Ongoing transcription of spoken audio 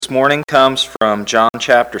morning comes from John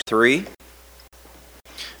chapter 3. We're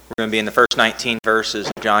going to be in the first 19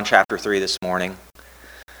 verses of John chapter 3 this morning.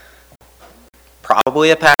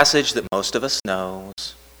 Probably a passage that most of us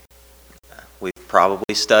knows. We've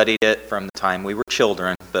probably studied it from the time we were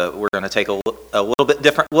children, but we're going to take a little bit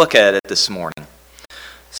different look at it this morning.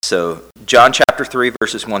 So, John chapter 3,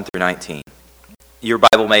 verses 1 through 19. Your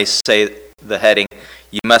Bible may say the heading,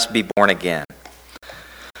 "You must be born again."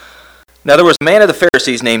 Now there was a man of the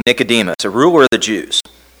Pharisees named Nicodemus, a ruler of the Jews.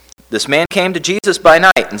 This man came to Jesus by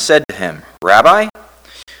night and said to him, "Rabbi,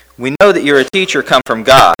 we know that you're a teacher come from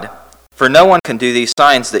God, for no one can do these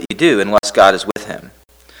signs that you do unless God is with him."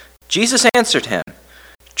 Jesus answered him,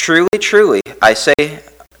 "Truly, truly, I say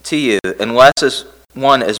to you, unless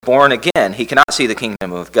one is born again, he cannot see the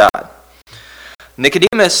kingdom of God."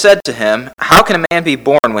 Nicodemus said to him, "How can a man be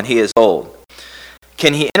born when he is old?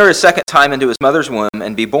 Can he enter a second time into his mother's womb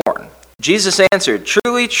and be born?" Jesus answered,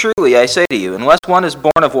 "Truly, truly, I say to you, unless one is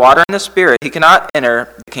born of water and the Spirit, he cannot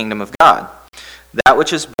enter the kingdom of God. That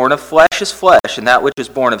which is born of flesh is flesh, and that which is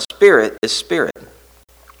born of spirit is spirit.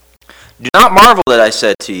 Do not marvel that I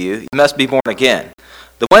said to you, you must be born again.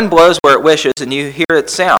 The wind blows where it wishes, and you hear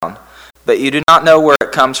its sound, but you do not know where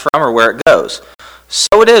it comes from or where it goes.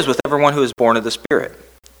 So it is with everyone who is born of the Spirit."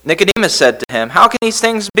 Nicodemus said to him, "How can these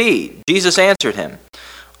things be?" Jesus answered him,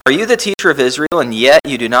 "Are you the teacher of Israel, and yet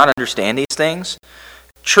you do not understand these things?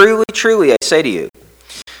 Truly, truly, I say to you,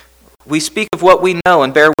 we speak of what we know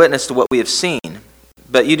and bear witness to what we have seen,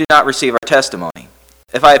 but you do not receive our testimony.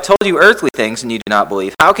 If I have told you earthly things and you do not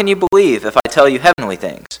believe, how can you believe if I tell you heavenly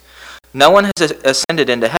things? No one has ascended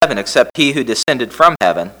into heaven except he who descended from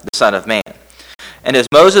heaven, the Son of Man. And as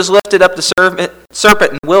Moses lifted up the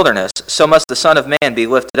serpent in the wilderness, so must the Son of Man be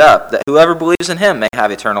lifted up, that whoever believes in him may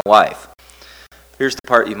have eternal life." Here's the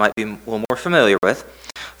part you might be a little more familiar with.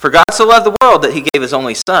 "For God so loved the world that he gave his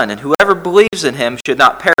only Son, and whoever believes in him should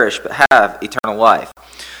not perish but have eternal life.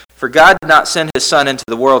 For God did not send his Son into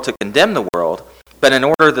the world to condemn the world, but in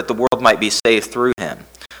order that the world might be saved through him.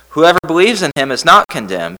 Whoever believes in him is not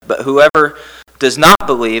condemned, but whoever does not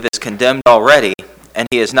believe is condemned already, and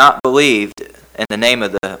he has not believed in the name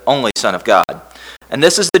of the only Son of God. And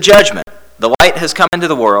this is the judgment. The light has come into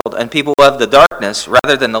the world, and people love the darkness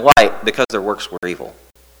rather than the light because their works were evil."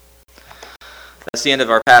 That's the end of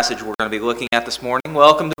our passage we're going to be looking at this morning.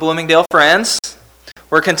 Welcome to Bloomingdale, friends.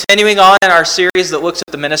 We're continuing on in our series that looks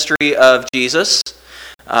at the ministry of Jesus.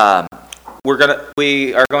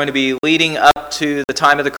 We are going to be leading up to the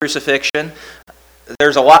time of the crucifixion.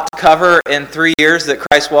 There's a lot to cover in 3 years that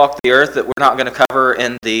Christ walked the earth that we're not going to cover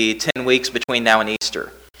in the 10 weeks between now and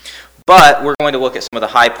Easter. But we're going to look at some of the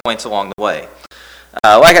high points along the way.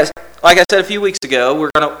 Like I said a few weeks ago,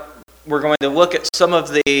 we're going to look at some of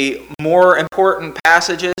the more important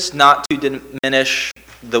passages, not to diminish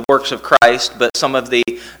the works of Christ, but some of the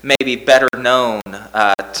maybe better known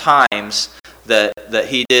times that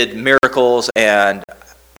he did miracles and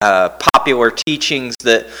popular teachings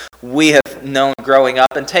that we have known growing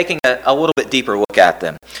up, and taking a little bit deeper look at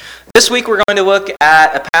them. This week we're going to look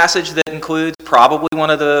at a passage that includes probably one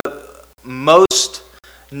of the most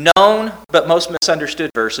known but most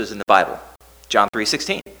misunderstood verses in the Bible, John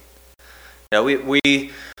 3:16.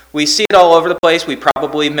 We see it all over the place. We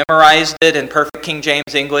probably memorized it in perfect King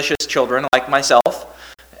James English as children, like myself,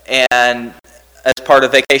 and as part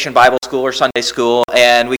of vacation Bible school or Sunday school,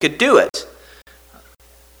 and we could do it.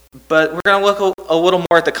 But we're going to look a little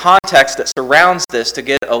more at the context that surrounds this to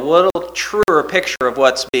get a little truer picture of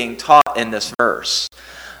what's being taught in this verse.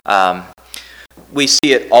 We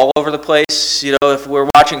see it all over the place. If we're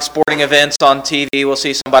watching sporting events on TV, we'll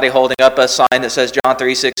see somebody holding up a sign that says John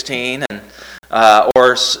 3:16, and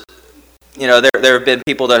there have been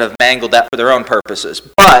people that have mangled that for their own purposes.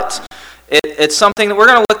 But it's something that we're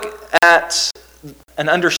going to look at an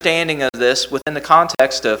understanding of this within the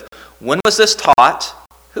context of when was this taught,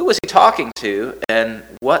 who was he talking to, and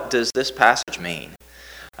what does this passage mean?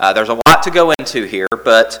 There's a lot to go into here,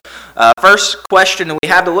 but first question that we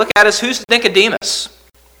have to look at is, who's Nicodemus?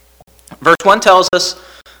 Verse 1 tells us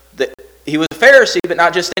that he was a Pharisee, but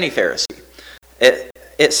not just any Pharisee.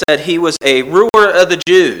 It said he was a ruler of the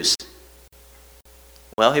Jews.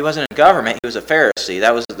 Well, he wasn't in government, he was a Pharisee.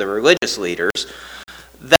 That was the religious leaders.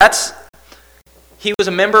 He was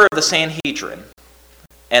a member of the Sanhedrin,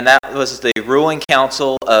 and that was the ruling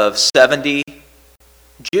council of 70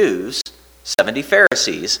 Jews, 70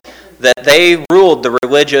 Pharisees, that they ruled the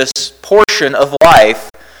religious portion of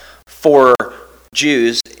life for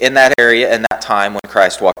Jews in that area in that time when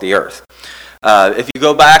Christ walked the earth. If you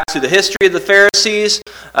go back to the history of the Pharisees,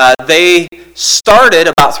 they started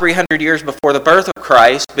about 300 years before the birth of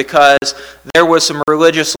Christ because there was some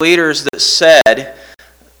religious leaders that said,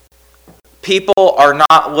 people are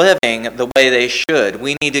not living the way they should.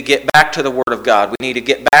 We need to get back to the Word of God. We need to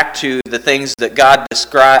get back to the things that God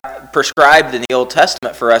prescribed in the Old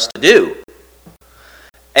Testament for us to do.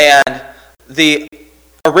 And the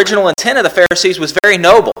original intent of the Pharisees was very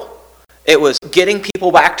noble. It was getting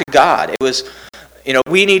people back to God. It was,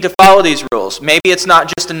 we need to follow these rules. Maybe it's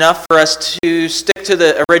not just enough for us to stick to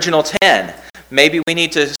the original 10. Maybe we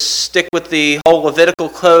need to stick with the whole Levitical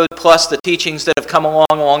code plus the teachings that have come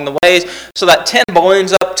along the ways. So that 10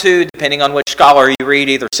 balloons up to, depending on which scholar you read,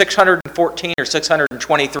 either 614 or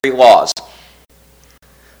 623 laws.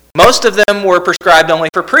 Most of them were prescribed only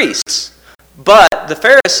for priests. But the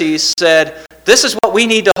Pharisees said, this is what we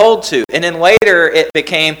need to hold to. And then later it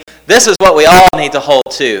became, this is what we all need to hold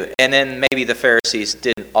to. And then maybe the Pharisees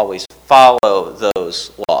didn't always follow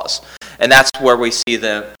those laws. And that's where we see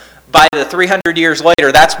them. By the 300 years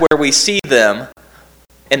later, that's where we see them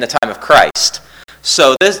in the time of Christ.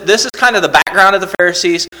 So this is kind of the background of the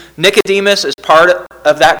Pharisees. Nicodemus is part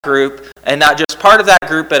of that group, and not just part of that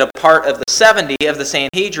group, but a part of the 70 of the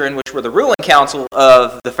Sanhedrin, which were the ruling council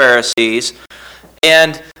of the Pharisees.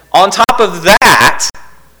 And on top of that,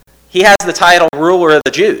 he has the title ruler of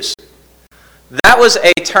the Jews. That was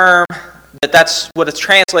a term that's what it's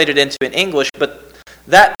translated into in English, but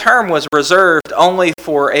that term was reserved only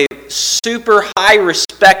for a super high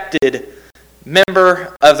respected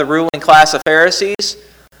member of the ruling class of Pharisees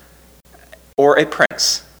or a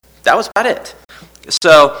prince. That was about it.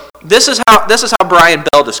 So this is how Brian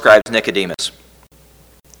Bell describes Nicodemus.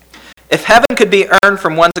 If heaven could be earned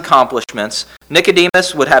from one's accomplishments,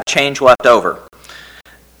 Nicodemus would have change left over.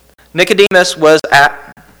 Nicodemus was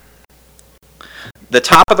at the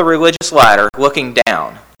top of the religious ladder looking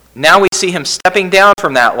down. Now we see him stepping down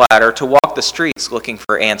from that ladder to walk the streets looking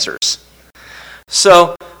for answers.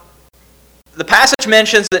 So the passage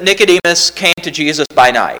mentions that Nicodemus came to Jesus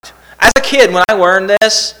by night. As a kid, when I learned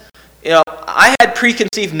this, I had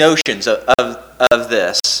preconceived notions of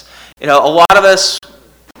this. A lot of us,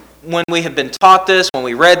 when we have been taught this, when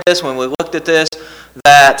we read this, when we looked at this,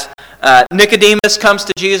 that Nicodemus comes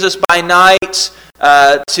to Jesus by night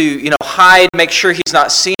to hide, make sure he's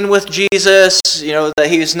not seen with Jesus, that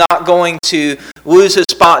he's not going to lose his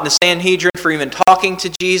spot in the Sanhedrin for even talking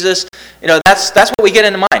to Jesus. That's what we get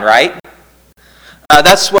into mind, right?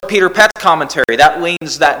 That's what Peter Pett's commentary, that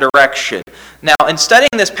leans that direction. Now, in studying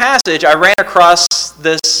this passage, I ran across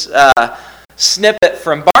this snippet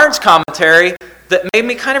from Barnes' commentary that made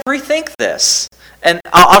me kind of rethink this. And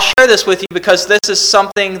I'll share this with you because this is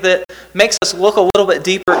something that makes us look a little bit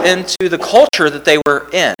deeper into the culture that they were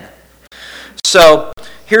in. So,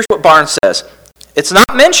 here's what Barnes says. It's not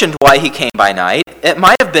mentioned why he came by night. It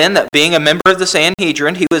might have been that being a member of the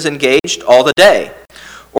Sanhedrin, he was engaged all the day.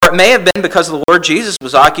 Or it may have been because the Lord Jesus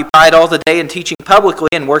was occupied all the day in teaching publicly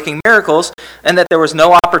and working miracles, and that there was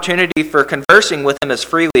no opportunity for conversing with him as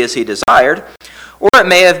freely as he desired. Or it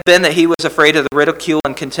may have been that he was afraid of the ridicule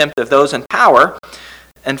and contempt of those in power,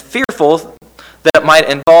 and fearful that it might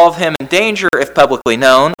involve him in danger if publicly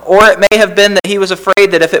known. Or it may have been that he was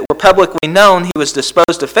afraid that if it were publicly known he was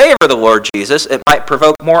disposed to favor the Lord Jesus, it might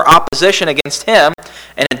provoke more opposition against him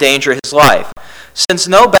and endanger his life. Since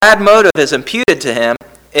no bad motive is imputed to him,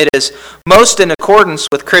 it is most in accordance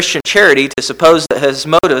with Christian charity to suppose that his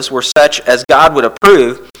motives were such as God would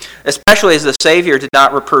approve, especially as the Savior did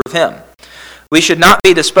not reprove him. We should not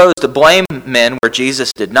be disposed to blame men where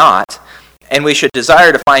Jesus did not, and we should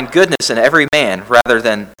desire to find goodness in every man rather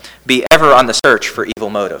than be ever on the search for evil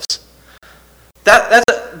motives. That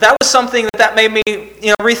was something that made me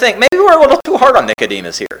rethink. Maybe we're a little too hard on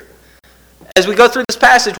Nicodemus here. As we go through this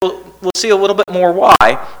passage, we'll see a little bit more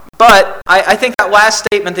why. But I think that last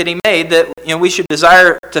statement that he made, that we should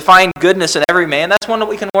desire to find goodness in every man, that's one that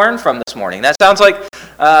we can learn from this morning. That sounds like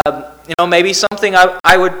maybe something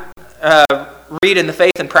I would read in the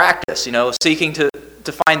Faith and Practice. Seeking to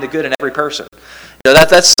find the good in every person.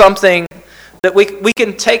 That's something that we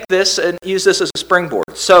can take this and use this as a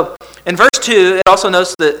springboard. So in verse 2, it also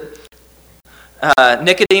notes that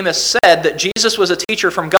Nicodemus said that Jesus was a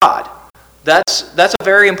teacher from God. That's a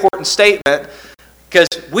very important statement. Because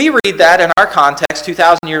we read that in our context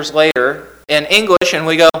 2,000 years later in English and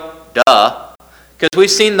we go, duh. Because we've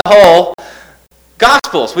seen the whole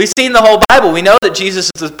Gospels. We've seen the whole Bible. We know that Jesus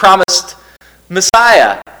is the promised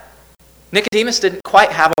Messiah. Nicodemus didn't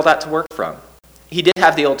quite have all that to work from. He did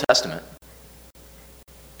have the Old Testament.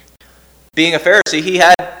 Being a Pharisee, he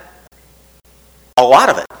had a lot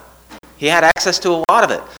of it. He had access to a lot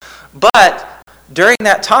of it. But during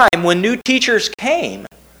that time, when new teachers came,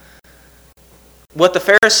 what the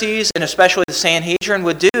Pharisees and especially the Sanhedrin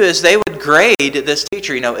would do is they would grade this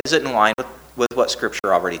teacher. Is it in line with what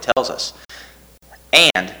Scripture already tells us?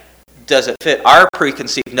 And does it fit our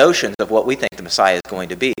preconceived notions of what we think the Messiah is going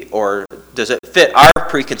to be? Or does it fit our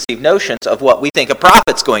preconceived notions of what we think a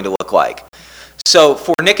prophet's going to look like? So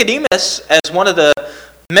for Nicodemus, as one of the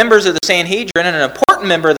members of the Sanhedrin and an important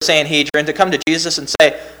member of the Sanhedrin, to come to Jesus and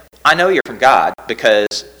say, I know you're from God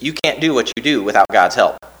because you can't do what you do without God's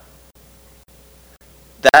help.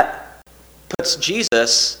 That puts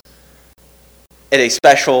Jesus at a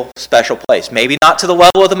special place. Maybe not to the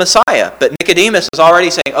level of the Messiah, but Nicodemus is already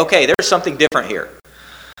saying, okay, there's something different here.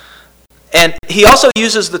 And he also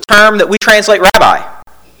uses the term that we translate rabbi.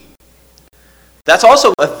 That's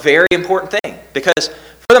also a very important thing, because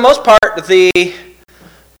for the most part, the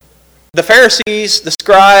Pharisees, the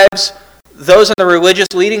scribes, those in the religious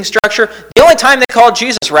leading structure, the only time they called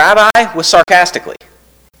Jesus rabbi was sarcastically.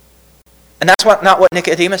 And that's not what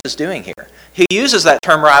Nicodemus is doing here. He uses that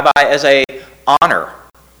term rabbi as a honor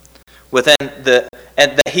within and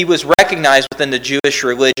that he was recognized within the Jewish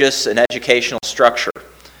religious and educational structure.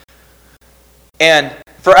 And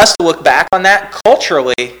for us to look back on that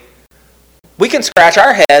culturally, we can scratch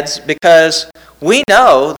our heads because we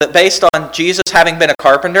know that based on Jesus having been a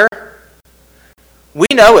carpenter, we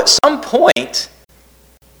know at some point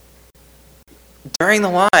during the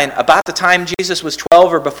line, about the time Jesus was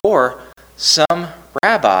 12 or before, some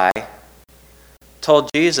rabbi told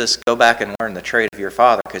Jesus, go back and learn the trade of your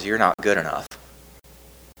father because you're not good enough.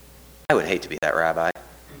 I would hate to be that rabbi.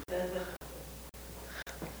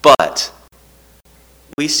 But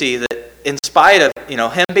we see that in spite of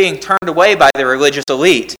him being turned away by the religious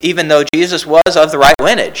elite, even though Jesus was of the right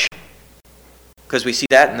lineage, because we see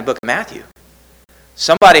that in the book of Matthew,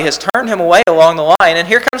 somebody has turned him away along the line. And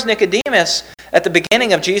here comes Nicodemus at the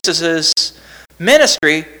beginning of Jesus'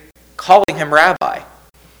 ministry, calling him rabbi.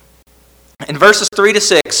 In verses 3 to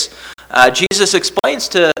 6, Jesus explains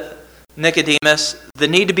to Nicodemus the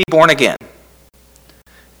need to be born again.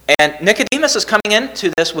 And Nicodemus is coming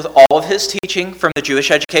into this with all of his teaching from the Jewish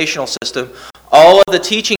educational system, all of the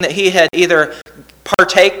teaching that he had either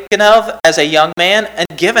partaken of as a young man and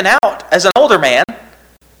given out as an older man,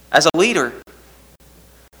 as a leader.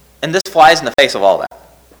 And this flies in the face of all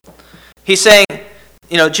that. He's saying,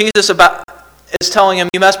 Jesus is telling him,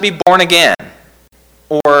 you must be born again.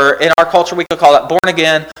 Or in our culture, we could call it born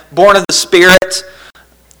again, born of the Spirit.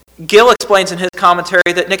 Gill explains in his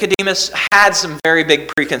commentary that Nicodemus had some very big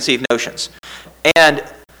preconceived notions. And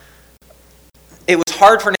it was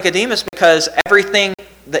hard for Nicodemus because everything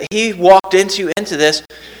that he walked into this,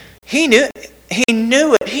 he knew it. He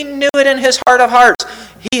knew it in his heart of hearts.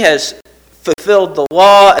 He has fulfilled the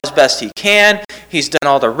law as best he can. He's done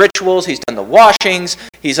all the rituals. He's done the washings.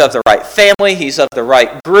 He's of the right family. He's of the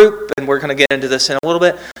right group. And we're going to get into this in a little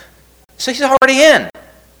bit. So he's already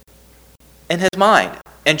in his mind.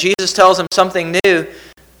 And Jesus tells him something new.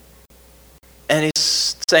 And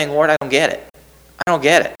he's saying, Lord, I don't get it. I don't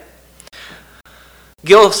get it.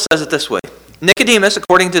 Gill says it this way. Nicodemus,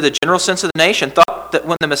 according to the general sense of the nation, thought that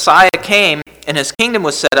when the Messiah came and his kingdom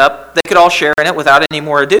was set up, they could all share in it without any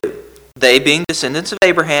more ado. They being descendants of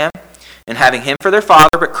Abraham and having him for their father,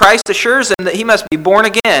 but Christ assures them that he must be born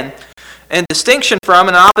again in distinction from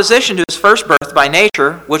and in opposition to his first birth by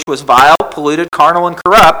nature, which was vile, polluted, carnal, and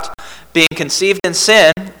corrupt, being conceived in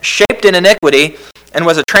sin, shaped in iniquity, and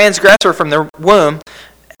was a transgressor from the womb,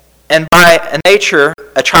 and by a nature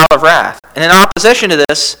a child of wrath. And in opposition to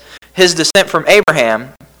this, his descent from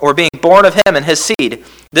Abraham, or being born of him and his seed,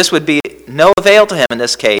 this would be no avail to him in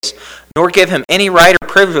this case, nor give him any right or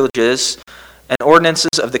privileges and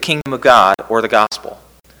ordinances of the kingdom of God or the gospel.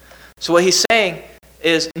 So what he's saying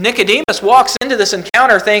is Nicodemus walks into this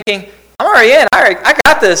encounter thinking, I'm already in, I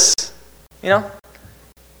got this. You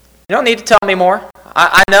don't need to tell me more.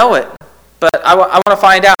 I know it, but I want to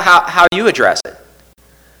find out how you address it.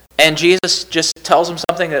 And Jesus just tells him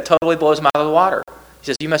something that totally blows him out of the water. He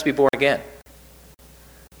says, you must be born again.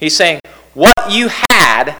 He's saying, what you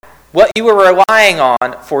had, what you were relying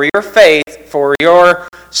on for your faith, for your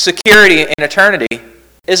security in eternity,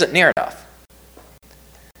 isn't near enough.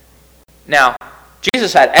 Now,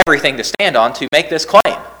 Jesus had everything to stand on to make this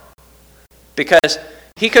claim. Because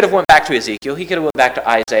he could have went back to Ezekiel, he could have went back to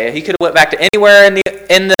Isaiah, he could have went back to anywhere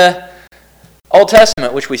in the Old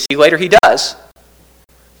Testament, which we see later he does.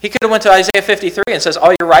 He could have went to Isaiah 53 and says,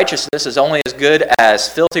 all your righteousness is only as good as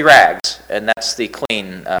filthy rags. And that's the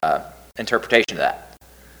clean interpretation of that.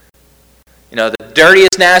 The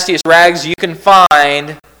dirtiest, nastiest rags you can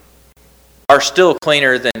find are still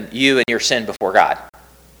cleaner than you and your sin before God.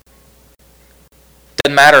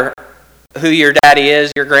 Doesn't matter who your daddy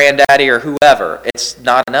is, your granddaddy, or whoever. It's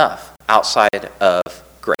not enough outside of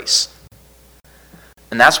grace.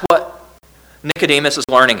 And that's what Nicodemus is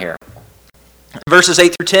learning here. Verses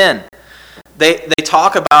 8 through 10, they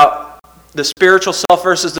talk about the spiritual self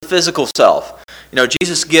versus the physical self.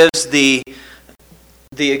 Jesus gives the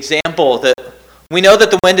example that we know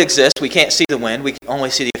that the wind exists. We can't see the wind. We can only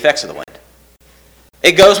see the effects of the wind.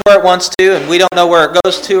 It goes where it wants to, and we don't know where it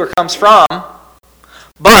goes to or comes from,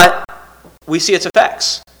 but we see its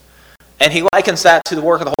effects. And he likens that to the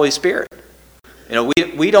work of the Holy Spirit.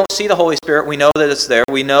 We don't see the Holy Spirit. We know that it's there.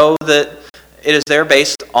 We know that it is there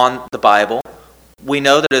based on the Bible. We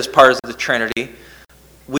know that it is part of the Trinity.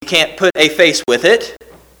 We can't put a face with it,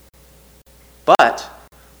 but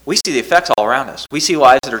we see the effects all around us. We see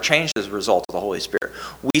lives that are changed as a result of the Holy Spirit.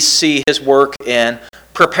 We see His work in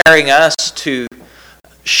preparing us to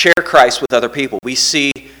share Christ with other people. We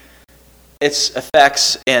see its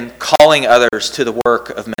effects in calling others to the work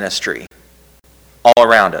of ministry all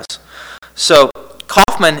around us. So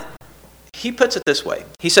Kaufman, he puts it this way.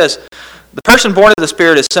 He says, the person born of the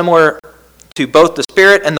Spirit is similar to both the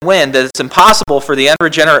Spirit and the wind, that it's impossible for the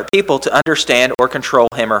unregenerate people to understand or control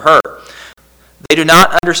him or her. They do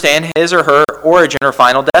not understand his or her origin or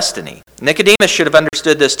final destiny. Nicodemus should have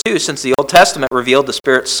understood this too, since the Old Testament revealed the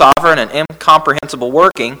Spirit's sovereign and incomprehensible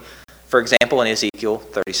working, for example, in Ezekiel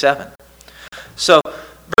 37. So,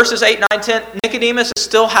 verses 8, 9, 10, Nicodemus is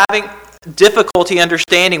still having difficulty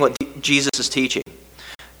understanding what Jesus is teaching.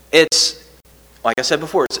 It's, like I said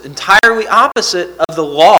before, it's entirely opposite of the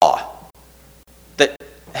law that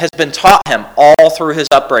has been taught him all through his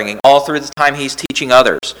upbringing, all through the time he's teaching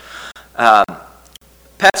others.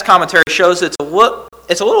 Pett's commentary shows it's a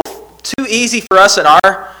little too easy for us in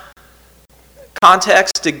our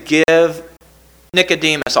context to give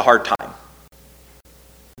Nicodemus a hard time,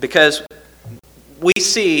 because we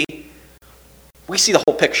see the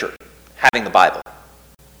whole picture having the Bible.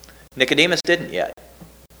 Nicodemus didn't yet.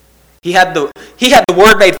 He had the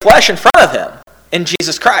Word made flesh in front of him in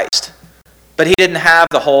Jesus Christ, but he didn't have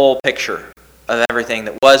the whole picture of everything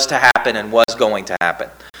that was to happen and was going to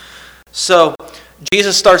happen. So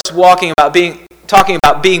Jesus starts talking about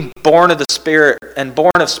being born of the Spirit and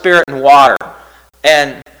born of Spirit and water.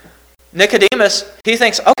 And Nicodemus, he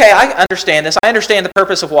thinks, okay, I understand this. I understand the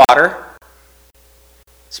purpose of water.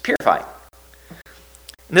 It's purifying.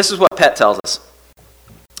 And this is what Pett tells us.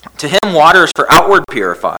 To him, water is for outward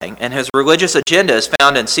purifying, and his religious agenda is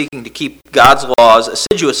found in seeking to keep God's laws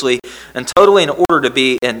assiduously and totally in order to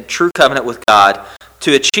be in true covenant with God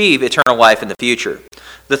to achieve eternal life in the future.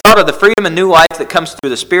 The thought of the freedom and new life that comes through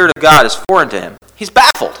the Spirit of God is foreign to him. He's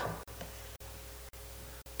baffled.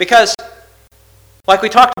 Because, like we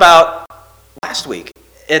talked about last week,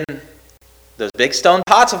 in those big stone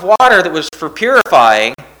pots of water that was for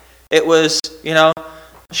purifying, it was,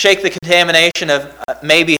 shake the contamination of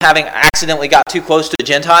maybe having accidentally got too close to a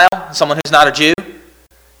Gentile, someone who's not a Jew,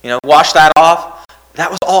 wash that off. That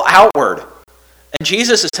was all outward. And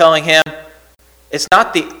Jesus is telling him, it's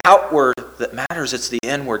not the outward that matters, it's the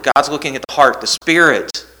inward. God's looking at the heart, the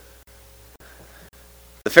spirit.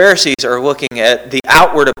 The Pharisees are looking at the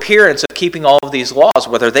outward appearance of keeping all of these laws,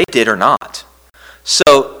 whether they did or not.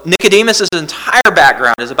 So Nicodemus' entire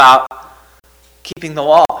background is about keeping the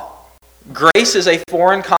law. Grace is a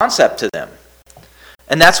foreign concept to them.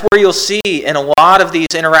 And that's where you'll see in a lot of these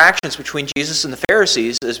interactions between Jesus and the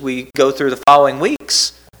Pharisees as we go through the following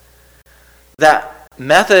weeks, that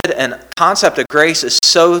method and concept of grace is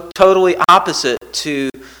so totally opposite to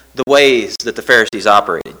the ways that the Pharisees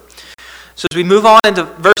operated. So as we move on into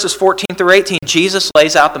verses 14 through 18, Jesus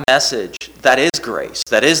lays out the message that is grace,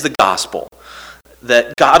 that is the gospel,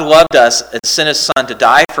 that God loved us and sent His Son to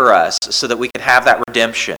die for us so that we could have that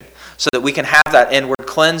redemption, so that we can have that inward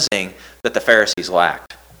cleansing that the Pharisees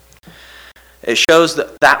lacked. It shows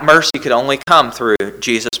that that mercy could only come through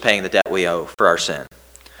Jesus paying the debt we owe for our sin.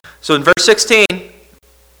 So in verse 16,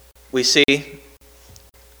 we see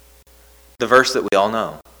the verse that we all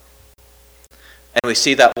know. And we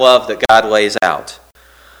see that love that God lays out.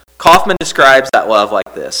 Kaufman describes that love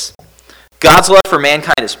like this. God's love for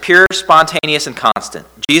mankind is pure, spontaneous, and constant.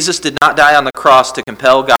 Jesus did not die on the cross to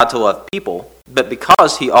compel God to love people, but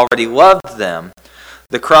because He already loved them,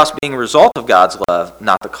 the cross being a result of God's love,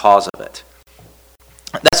 not the cause of it.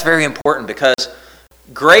 That's very important because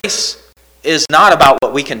grace is not about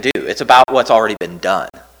what we can do. It's about what's already been done.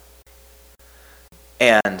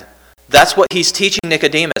 And that's what he's teaching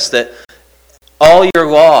Nicodemus, that all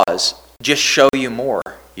your laws just show you more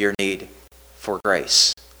your need for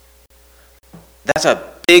grace. That's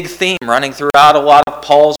a big theme running throughout a lot of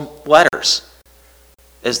Paul's letters.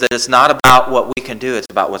 is that it's not about what we can do, it's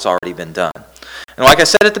about what's already been done. And like I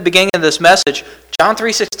said at the beginning of this message, John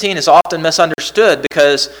 3:16 is often misunderstood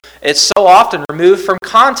because it's so often removed from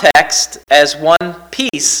context as one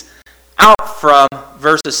piece out from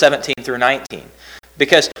verses 17 through 19.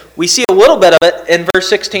 Because we see a little bit of it in verse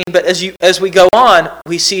 16, but as we go on,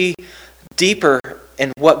 we see deeper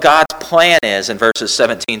in what God's plan is in verses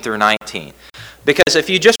 17 through 19. Because if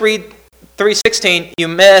you just read 3:16, you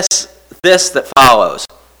miss this that follows.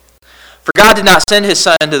 For God did not send his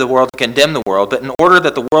Son into the world to condemn the world, but in order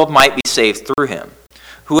that the world might be saved through him.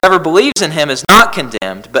 Whoever believes in him is not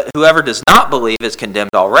condemned, but whoever does not believe is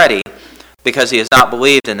condemned already, because he has not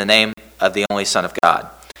believed in the name of the only Son of God.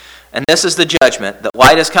 And this is the judgment, that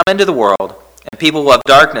light has come into the world, and people love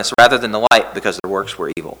darkness rather than the light, because their works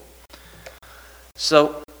were evil.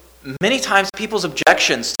 So, many times people's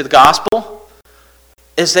objections to the gospel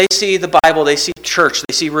is they see the Bible, they see church,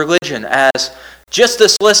 they see religion as just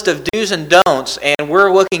this list of do's and don'ts, and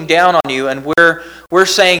we're looking down on you, and we're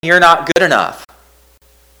saying you're not good enough.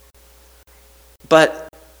 But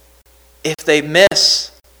if they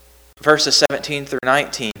miss verses 17 through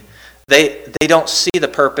 19, they don't see the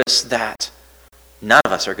purpose that none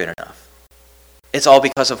of us are good enough. It's all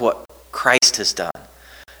because of what Christ has done.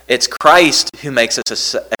 It's Christ who makes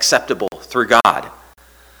us acceptable through God.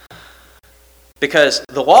 Because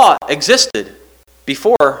the law existed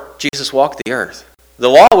before Jesus walked the earth. The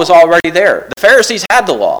law was already there. The Pharisees had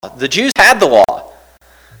the law. The Jews had the law.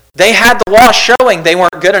 They had the law showing they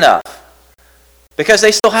weren't good enough because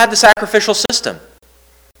they still had the sacrificial system.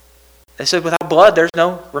 They said without blood there's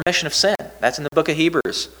no remission of sin. That's in the book of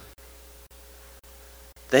Hebrews.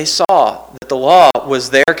 They saw that the law was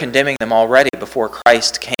there condemning them already before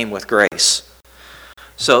Christ came with grace.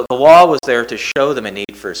 So the law was there to show them a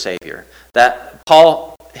need for a Savior. That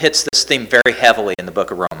Paul hits this theme very heavily in the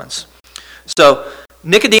book of Romans. So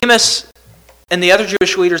Nicodemus and the other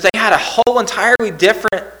Jewish leaders, they had a whole entirely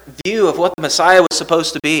different view of what the Messiah was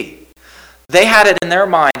supposed to be. They had it in their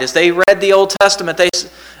mind as they read the Old Testament,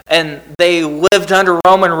 and they lived under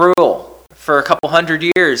Roman rule for a couple hundred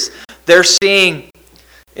years. They're seeing,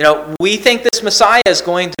 we think this Messiah is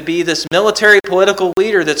going to be this military political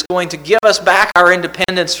leader that's going to give us back our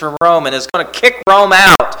independence from Rome and is going to kick Rome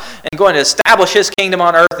out and going to establish his kingdom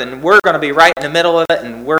on earth, and we're going to be right in the middle of it,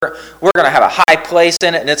 and we're going to have a high place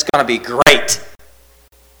in it, and it's going to be great.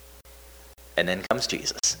 And then comes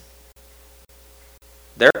Jesus.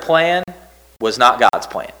 Their plan was not God's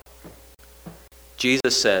plan.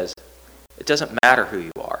 Jesus says, it doesn't matter who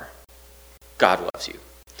you are. God loves you.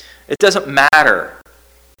 It doesn't matter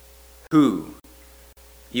who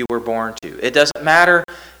you were born to. It doesn't matter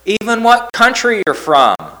even what country you're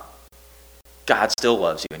from. God still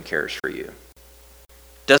loves you and cares for you.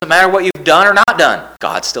 It doesn't matter what you've done or not done.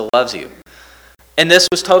 God still loves you. And this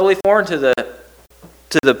was totally foreign to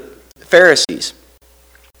the Pharisees.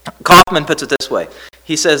 Kaufman puts it this way.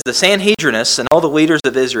 He says, the Sanhedrinists and all the leaders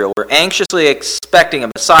of Israel were anxiously expecting a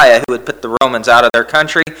Messiah who would put the Romans out of their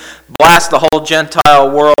country, blast the whole Gentile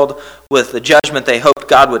world with the judgment they hoped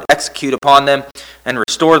God would execute upon them, and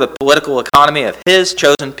restore the political economy of his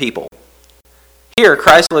chosen people. Here,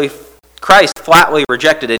 Christ flatly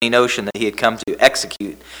rejected any notion that he had come to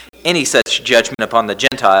execute any such judgment upon the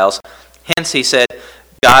Gentiles. Hence, he said,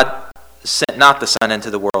 God sent not the Son into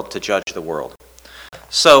the world to judge the world.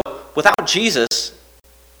 So, without Jesus,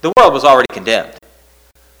 the world was already condemned.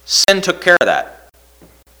 Sin took care of that.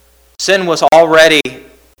 Sin was already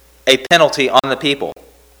a penalty on the people.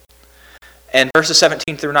 And verses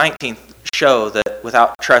 17 through 19 show that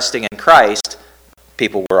without trusting in Christ,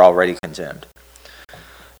 people were already condemned.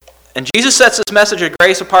 And Jesus sets this message of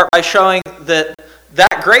grace apart by showing that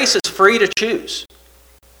grace is free to choose.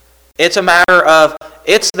 It's a matter of,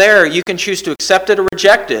 it's there, you can choose to accept it or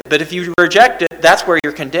reject it. But if you reject it, that's where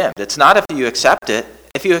you're condemned. It's not if you accept it.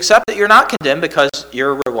 If you accept it, you're not condemned because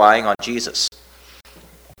you're relying on Jesus.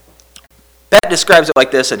 Brent describes it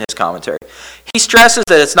like this in his commentary. He stresses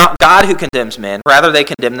that it's not God who condemns men, rather they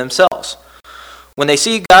condemn themselves. When they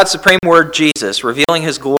see God's supreme word, Jesus, revealing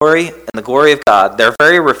his glory and the glory of God, their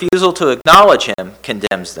very refusal to acknowledge him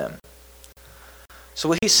condemns them. So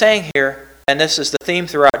what he's saying here, and this is the theme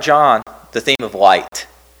throughout John, the theme of light.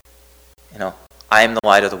 I am the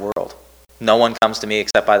light of the world. No one comes to me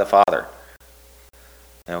except by the Father.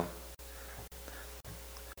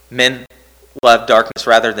 Men loved darkness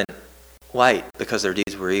rather than light because their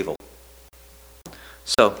deeds were evil.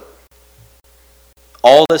 So,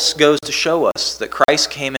 all this goes to show us that Christ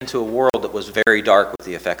came into a world that was very dark with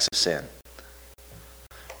the effects of sin.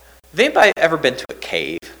 Have anybody ever been to a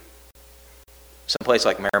cave? Someplace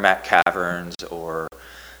like Merrimack Caverns or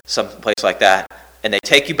someplace like that. and they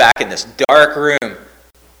take you back in this dark room,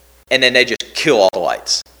 and then they just kill all the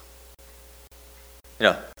lights.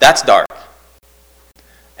 That's dark.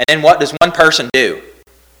 And then what does one person do?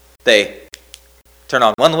 They turn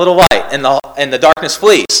on one little light, and the darkness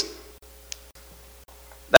flees.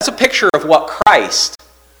 That's a picture of what Christ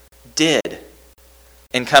did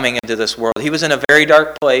in coming into this world. He was in a very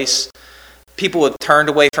dark place. People have turned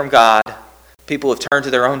away from God. People have turned to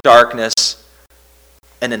their own darkness.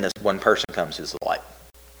 And then this one person comes who's the light.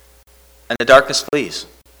 And the darkness flees.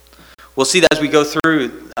 We'll see that as we go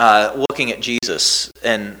through looking at Jesus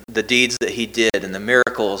and the deeds that he did and the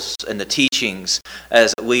miracles and the teachings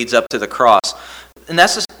as it leads up to the cross. And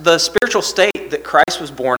that's the spiritual state that Christ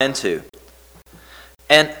was born into.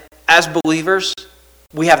 And as believers,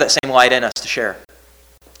 we have that same light in us to share.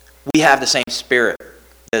 We have the same Spirit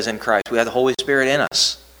that is in Christ. We have the Holy Spirit in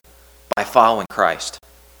us by following Christ.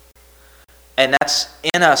 And that's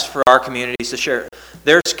in us for our communities to share.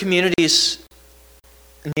 There's communities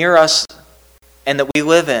near us and that we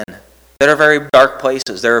live in that are very dark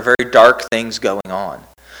places. There are very dark things going on.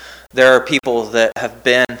 There are people that have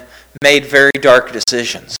made very dark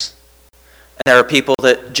decisions. And there are people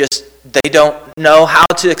that they don't know how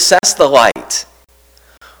to access the light.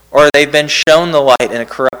 Or they've been shown the light in a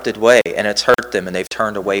corrupted way and it's hurt them and they've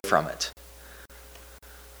turned away from it.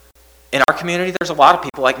 In our community, there's a lot of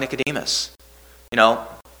people like Nicodemus.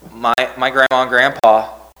 My grandma and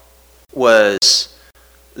grandpa was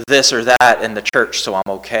this or that in the church, so I'm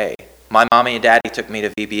okay. My mommy and daddy took me to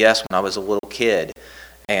VBS when I was a little kid,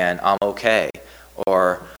 and I'm okay.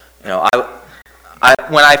 Or,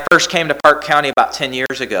 when I first came to Park County about 10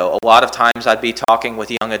 years ago, a lot of times I'd be talking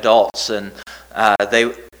with young adults, and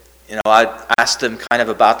I'd ask them kind of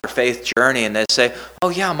about their faith journey, and they'd say, "Oh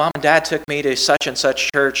yeah, Mom and Dad took me to such and such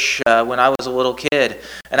church when I was a little kid,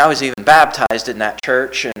 and I was even baptized in that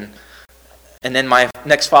church." And then my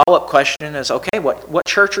next follow-up question is, okay, what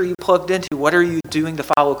church are you plugged into? What are you doing to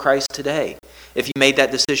follow Christ today? If you made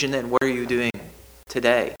that decision then, what are you doing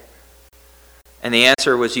today? And the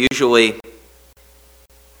answer was usually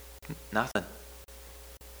nothing.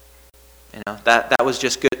 That was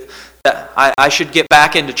just good. I should get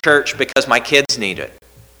back into church because my kids need it.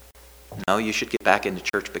 No, you should get back into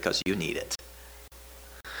church because you need it.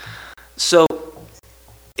 So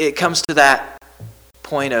it comes to that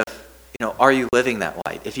point of, are you living that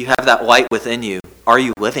light? If you have that light within you, are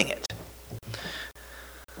you living it?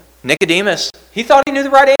 Nicodemus, he thought he knew the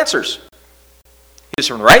right answers. He was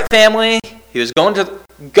from the right family. He was going to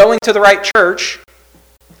the right church.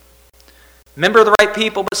 Member of the right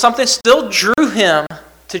people, but something still drew him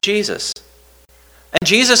to Jesus. And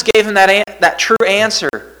Jesus gave him that true answer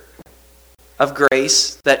of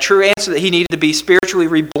grace, that true answer that he needed to be spiritually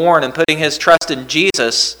reborn and putting his trust in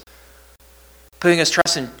Jesus, putting his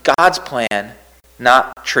trust in God's plan,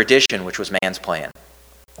 not tradition, which was man's plan.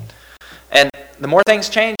 And the more things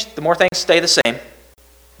change, the more things stay the same.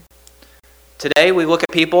 Today we look at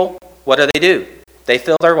people, what do? They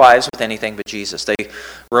fill their lives with anything but Jesus. They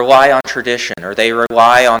rely on tradition, or they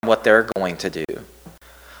rely on what they're going to do,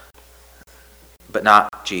 but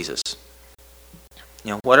not Jesus.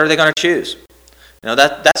 What are they going to choose?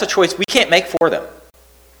 That's a choice we can't make for them.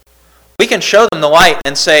 We can show them the light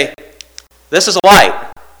and say, this is a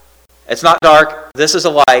light. It's not dark. This is a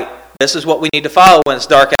light. This is what we need to follow when it's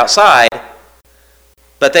dark outside.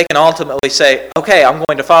 But they can ultimately say, okay, I'm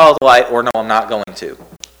going to follow the light, or no, I'm not going to.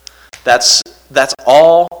 That's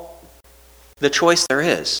all the choice there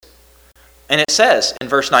is. And it says in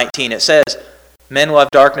verse 19, it says, men love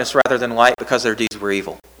darkness rather than light because their deeds were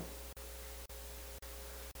evil.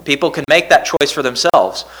 People can make that choice for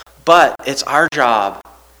themselves, but it's our job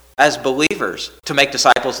as believers to make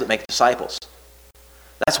disciples that make disciples.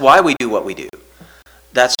 That's why we do what we do.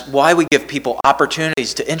 That's why we give people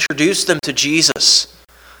opportunities to introduce them to Jesus,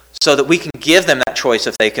 so that we can give them that choice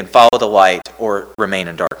if they can follow the light or remain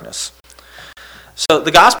in darkness. So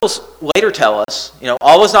the Gospels later tell us,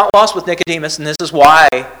 all was not lost with Nicodemus, and this is why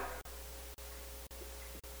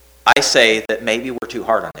I say that maybe we're too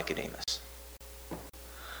hard on Nicodemus.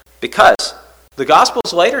 Because the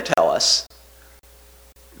Gospels later tell us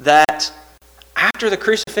that after the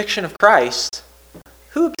crucifixion of Christ,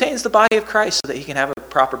 who obtains the body of Christ so that he can have a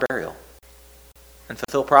proper burial and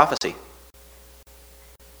fulfill prophecy?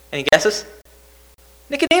 Any guesses?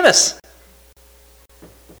 Nicodemus.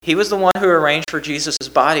 He was the one who arranged for Jesus'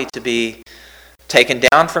 body to be taken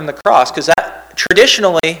down from the cross, because that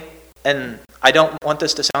traditionally, and I don't want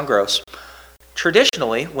this to sound gross,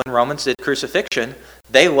 traditionally, when Romans did crucifixion,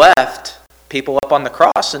 they left people up on the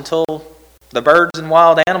cross until the birds and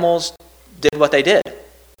wild animals did what they did.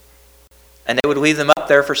 And they would leave them up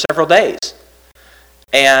there for several days.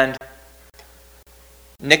 And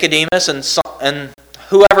Nicodemus and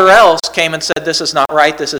whoever else came and said, this is not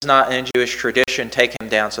right, this is not in Jewish tradition, take him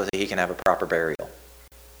down so that he can have a proper burial.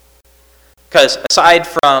 Because aside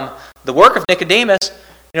from the work of Nicodemus,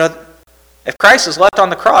 if Christ is left on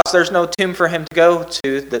the cross, there's no tomb for him to go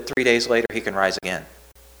to that 3 days later he can rise again.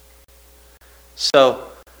 So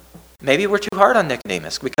maybe we're too hard on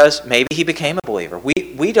Nicodemus because maybe he became a believer.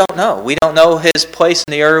 We don't know. We don't know his place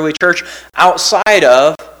in the early church outside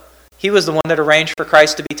of he was the one that arranged for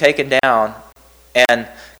Christ to be taken down and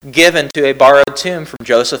given to a borrowed tomb from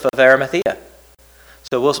Joseph of Arimathea.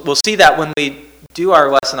 So we'll see that when we do our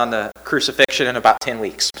lesson on the crucifixion in about 10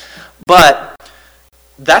 weeks. But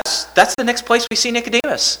that's the next place we see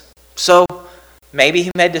Nicodemus. So maybe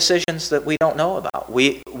he made decisions that we don't know about.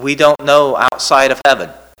 We don't know outside of heaven.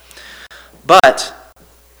 But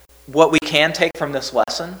what we can take from this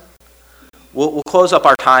lesson, we'll close up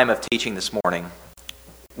our time of teaching this morning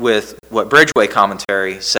with what Bridgeway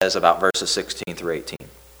commentary says about verses 16 through 18.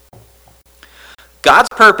 God's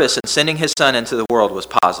purpose in sending his Son into the world was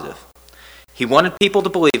positive. He wanted people to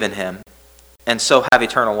believe in him and so have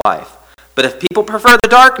eternal life. But if people prefer the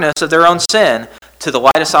darkness of their own sin to the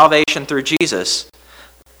light of salvation through Jesus,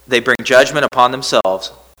 they bring judgment upon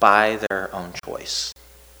themselves by their own choice.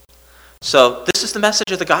 So this is the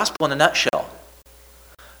message of the gospel in a nutshell.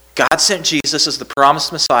 God sent Jesus as the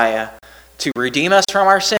promised Messiah to redeem us from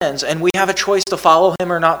our sins, and we have a choice to follow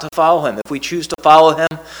him or not to follow him. If we choose to follow him,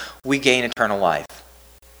 we gain eternal life.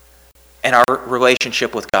 And our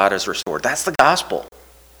relationship with God is restored. That's the gospel.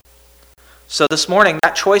 So this morning,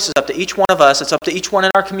 that choice is up to each one of us. It's up to each one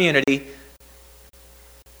in our community.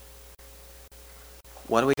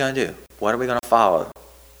 What are we going to do? What are we going to follow?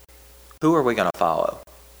 Who are we going to follow?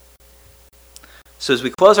 So as we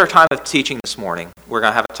close our time of teaching this morning, we're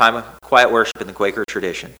going to have a time of quiet worship in the Quaker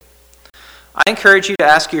tradition. I encourage you to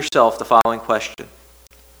ask yourself the following question.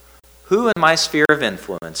 Who in my sphere of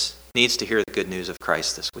influence needs to hear the good news of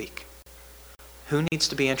Christ this week? Who needs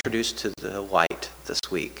to be introduced to the light this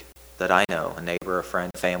week that I know, a neighbor, a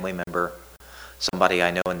friend, family member, somebody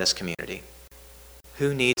I know in this community?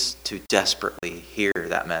 Who needs to desperately hear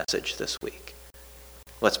that message this week?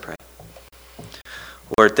 Let's pray.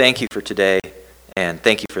 Lord, thank you for today, and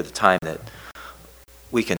thank you for the time that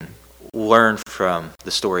we can learn from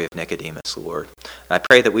the story of Nicodemus, Lord. I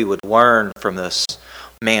pray that we would learn from this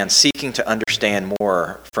man seeking to understand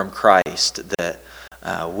more from Christ, that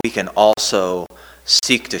we can also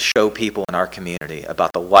seek to show people in our community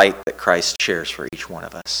about the light that Christ shares for each one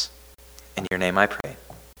of us. In your name I pray.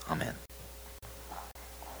 Amen.